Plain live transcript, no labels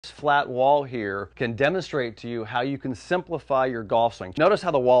This flat wall here can demonstrate to you how you can simplify your golf swing. Notice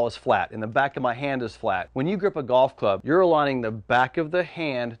how the wall is flat and the back of my hand is flat. When you grip a golf club, you're aligning the back of the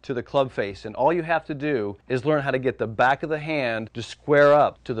hand to the club face, and all you have to do is learn how to get the back of the hand to square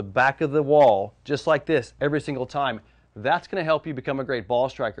up to the back of the wall, just like this, every single time. That's going to help you become a great ball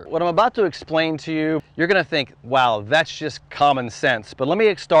striker. What I'm about to explain to you, you're going to think, wow, that's just common sense. But let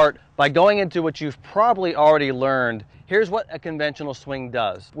me start by going into what you've probably already learned. Here's what a conventional swing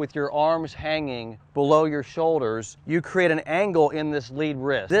does. With your arms hanging below your shoulders, you create an angle in this lead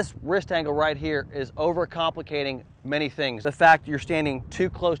wrist. This wrist angle right here is overcomplicating many things. The fact you're standing too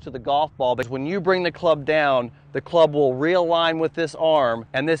close to the golf ball, because when you bring the club down, the club will realign with this arm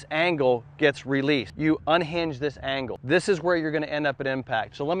and this angle gets released. You unhinge this angle. This is where you're going to end up at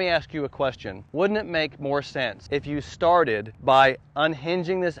impact. So let me ask you a question. Wouldn't it make more sense if you started by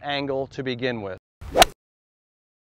unhinging this angle to begin with?